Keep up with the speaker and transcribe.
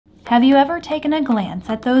Have you ever taken a glance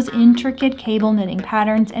at those intricate cable knitting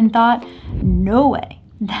patterns and thought, no way,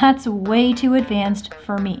 that's way too advanced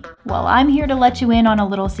for me? Well, I'm here to let you in on a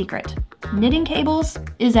little secret. Knitting cables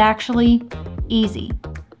is actually easy.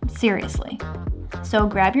 Seriously. So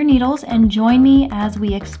grab your needles and join me as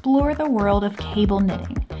we explore the world of cable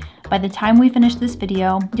knitting. By the time we finish this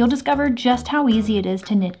video, you'll discover just how easy it is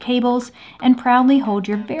to knit cables and proudly hold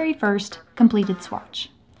your very first completed swatch.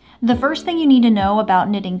 The first thing you need to know about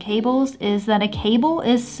knitting cables is that a cable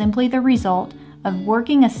is simply the result of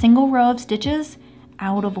working a single row of stitches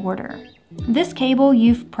out of order. This cable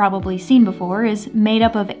you've probably seen before is made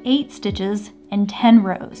up of 8 stitches and 10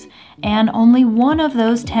 rows, and only one of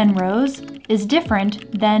those 10 rows is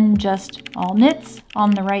different than just all knits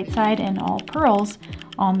on the right side and all purls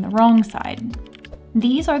on the wrong side.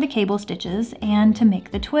 These are the cable stitches, and to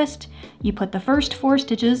make the twist, you put the first 4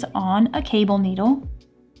 stitches on a cable needle,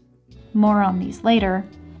 more on these later,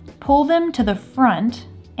 pull them to the front,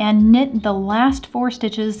 and knit the last 4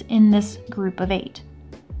 stitches in this group of 8.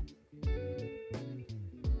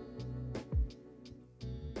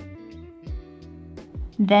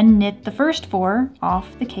 Then knit the first 4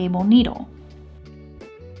 off the cable needle.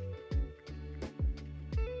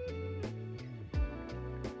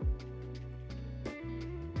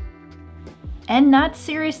 And that's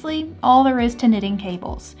seriously all there is to knitting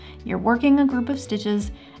cables. You're working a group of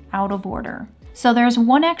stitches out of order. So there's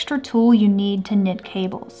one extra tool you need to knit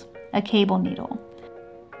cables, a cable needle.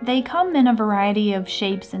 They come in a variety of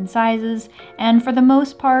shapes and sizes, and for the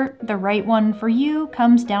most part, the right one for you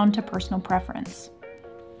comes down to personal preference.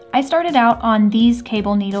 I started out on these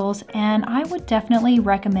cable needles, and I would definitely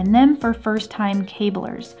recommend them for first-time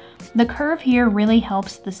cablers. The curve here really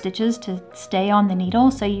helps the stitches to stay on the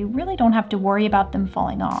needle, so you really don't have to worry about them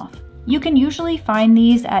falling off. You can usually find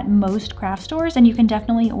these at most craft stores, and you can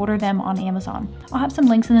definitely order them on Amazon. I'll have some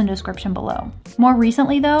links in the description below. More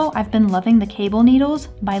recently though, I've been loving the cable needles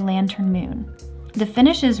by Lantern Moon. The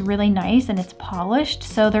finish is really nice and it's polished,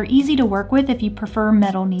 so they're easy to work with if you prefer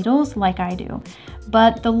metal needles like I do.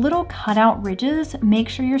 But the little cutout ridges make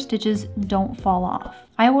sure your stitches don't fall off.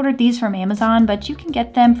 I ordered these from Amazon, but you can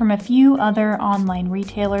get them from a few other online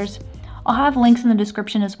retailers. I'll have links in the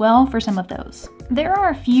description as well for some of those. There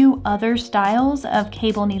are a few other styles of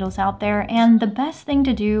cable needles out there, and the best thing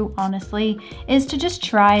to do, honestly, is to just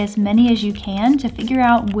try as many as you can to figure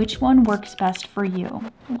out which one works best for you.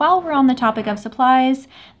 While we're on the topic of supplies,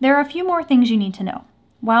 there are a few more things you need to know.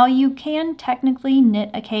 While you can technically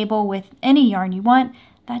knit a cable with any yarn you want,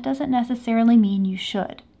 that doesn't necessarily mean you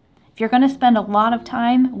should. If you're going to spend a lot of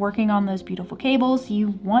time working on those beautiful cables,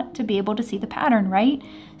 you want to be able to see the pattern, right?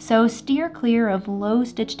 So steer clear of low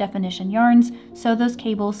stitch definition yarns so those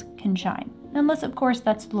cables can shine. Unless, of course,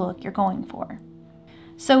 that's the look you're going for.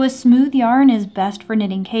 So a smooth yarn is best for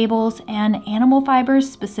knitting cables, and animal fibers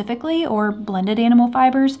specifically, or blended animal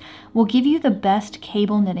fibers, will give you the best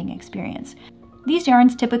cable knitting experience. These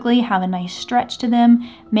yarns typically have a nice stretch to them,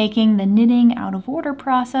 making the knitting out of order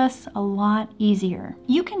process a lot easier.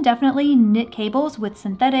 You can definitely knit cables with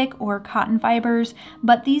synthetic or cotton fibers,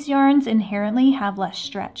 but these yarns inherently have less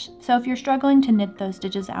stretch. So if you're struggling to knit those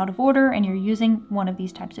stitches out of order and you're using one of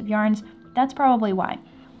these types of yarns, that's probably why.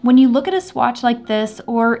 When you look at a swatch like this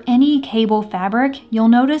or any cable fabric, you'll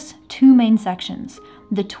notice 2 main sections,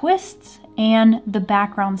 the twists and the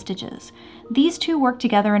background stitches. These 2 work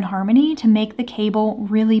together in harmony to make the cable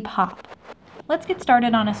really pop. Let's get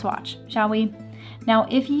started on a swatch, shall we? Now,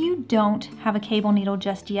 if you don't have a cable needle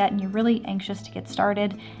just yet and you're really anxious to get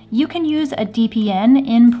started, you can use a DPN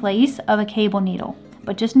in place of a cable needle.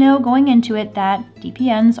 But just know going into it that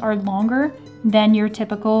DPNs are longer than your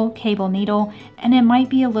typical cable needle, and it might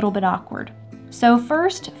be a little bit awkward. So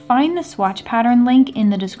first, find the swatch pattern link in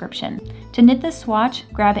the description. To knit this swatch,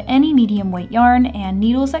 grab any medium weight yarn and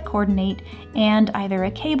needles that coordinate, and either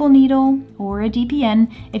a cable needle or a DPN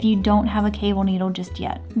if you don't have a cable needle just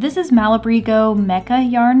yet. This is Malibrigo Mecha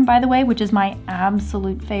yarn, by the way, which is my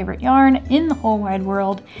absolute favorite yarn in the whole wide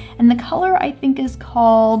world. And the color I think is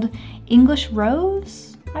called English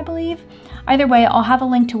Rose, I believe. Either way, I'll have a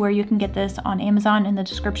link to where you can get this on Amazon in the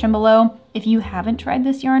description below. If you haven't tried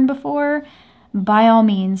this yarn before, by all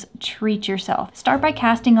means, treat yourself. Start by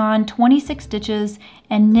casting on 26 stitches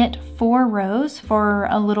and knit 4 rows for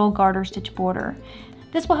a little garter stitch border.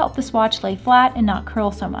 This will help the swatch lay flat and not curl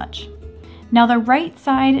so much. Now the right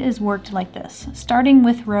side is worked like this, starting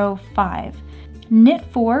with row 5. Knit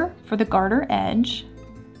 4 for the garter edge,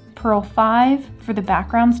 purl 5 for the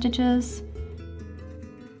background stitches,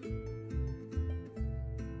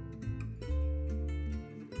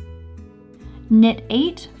 knit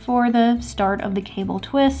 8 for the start of the cable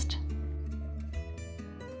twist,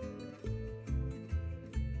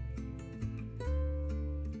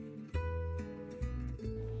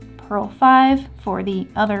 purl 5 for the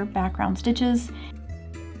other background stitches,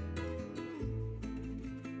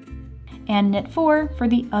 and knit 4 for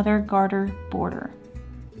the other garter border.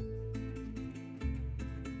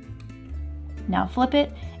 Now flip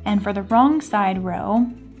it, and for the wrong side row,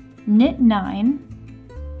 knit 9,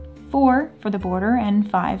 4 for the border and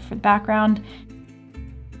 5 for the background,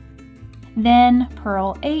 then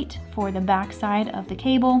purl 8 for the back side of the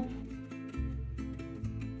cable,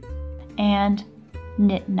 and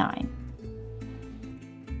knit 9.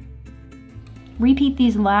 Repeat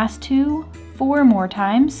these last two 4 more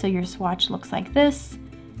times so your swatch looks like this,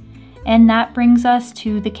 and that brings us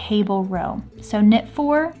to the cable row. So knit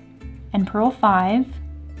 4 and purl 5,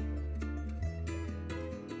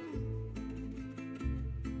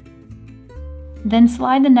 then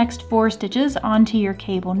slide the next 4 stitches onto your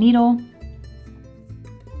cable needle,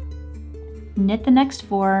 knit the next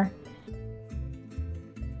 4,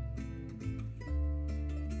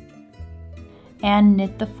 and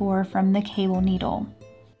knit the 4 from the cable needle.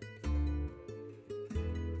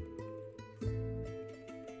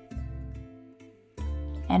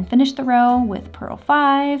 And finish the row with purl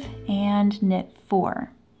 5 and knit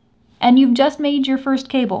 4. And you've just made your first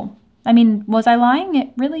cable. I mean, was I lying? It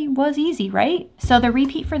really was easy, right? So the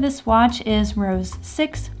repeat for this swatch is rows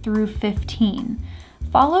 6 through 15.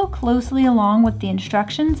 Follow closely along with the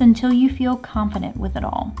instructions until you feel confident with it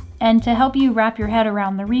all. And to help you wrap your head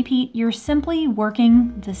around the repeat, you're simply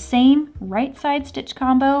working the same right side stitch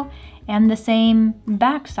combo and the same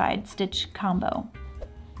back side stitch combo.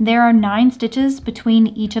 There are 9 stitches between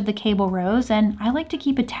each of the cable rows, and I like to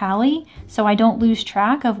keep a tally so I don't lose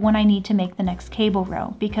track of when I need to make the next cable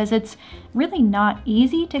row, because it's really not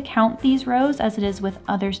easy to count these rows as it is with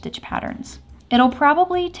other stitch patterns. It'll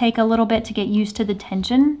probably take a little bit to get used to the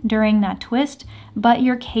tension during that twist, but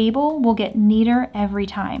your cable will get neater every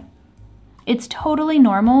time. It's totally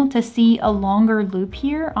normal to see a longer loop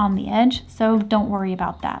here on the edge, so don't worry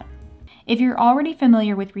about that. If you're already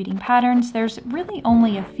familiar with reading patterns, there's really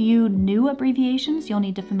only a few new abbreviations you'll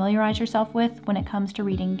need to familiarize yourself with when it comes to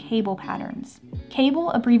reading cable patterns.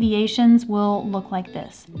 Cable abbreviations will look like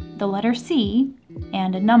this: the letter C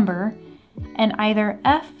and a number, and either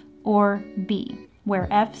F or B, where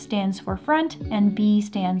F stands for front and B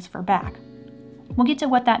stands for back. We'll get to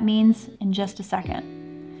what that means in just a second.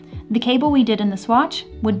 The cable we did in the swatch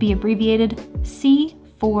would be abbreviated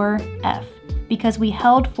C4F, because we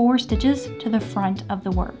held 4 stitches to the front of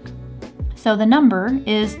the work. So the number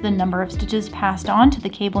is the number of stitches passed on to the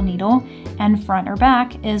cable needle, and front or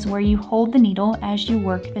back is where you hold the needle as you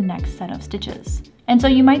work the next set of stitches. And so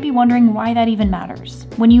you might be wondering why that even matters.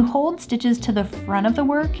 When you hold stitches to the front of the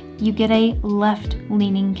work, you get a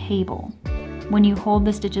left-leaning cable. When you hold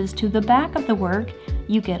the stitches to the back of the work,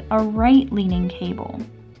 you get a right-leaning cable.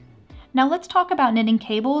 Now let's talk about knitting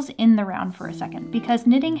cables in the round for a second, because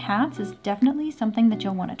knitting hats is definitely something that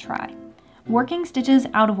you'll want to try. Working stitches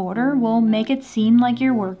out of order will make it seem like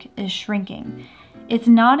your work is shrinking. It's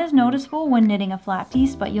not as noticeable when knitting a flat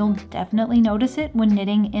piece, but you'll definitely notice it when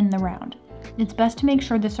knitting in the round. It's best to make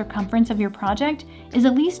sure the circumference of your project is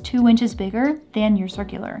at least 2 inches bigger than your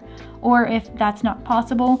circular, or if that's not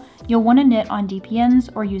possible, you'll want to knit on DPNs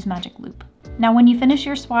or use magic loop. Now when you finish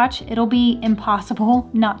your swatch, it'll be impossible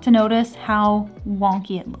not to notice how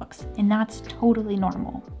wonky it looks, and that's totally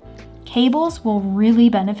normal. Cables will really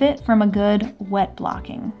benefit from a good wet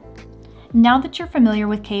blocking. Now that you're familiar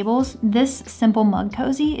with cables, this simple mug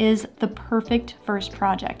cozy is the perfect first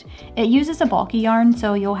project. It uses a bulky yarn,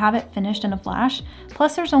 so you'll have it finished in a flash,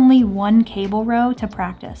 plus there's only 1 cable row to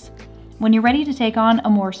practice. When you're ready to take on a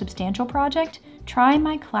more substantial project, try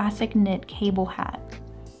my classic knit cable hat.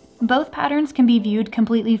 Both patterns can be viewed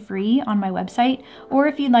completely free on my website, or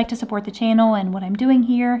if you'd like to support the channel and what I'm doing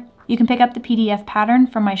here, you can pick up the PDF pattern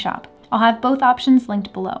from my shop. I'll have both options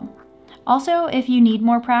linked below. Also, if you need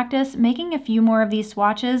more practice, making a few more of these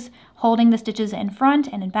swatches, holding the stitches in front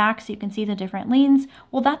and in back so you can see the different leans,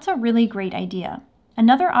 well, that's a really great idea.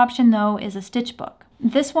 Another option though is a stitch book.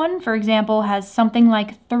 This one, for example, has something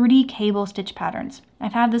like 30 cable stitch patterns.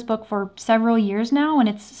 I've had this book for several years now, and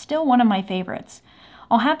it's still one of my favorites.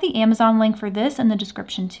 I'll have the Amazon link for this in the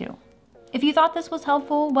description too. If you thought this was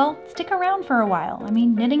helpful, well, stick around for a while. I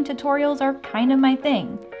mean, knitting tutorials are kind of my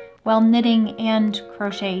thing. Well, knitting and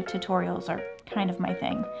crochet tutorials are kind of my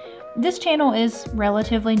thing. This channel is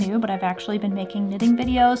relatively new, but I've actually been making knitting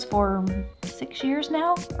videos for 6 years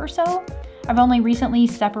now or so. I've only recently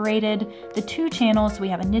separated the 2 channels, so we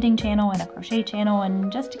have a knitting channel and a crochet channel,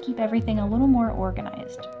 and just to keep everything a little more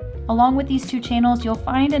organized. Along with these 2 channels, you'll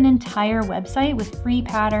find an entire website with free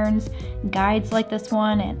patterns, guides like this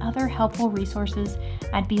one, and other helpful resources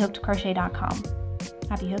at BHookedCrochet.com.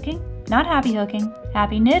 Happy hooking? Not happy hooking.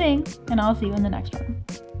 Happy knitting, and I'll see you in the next one.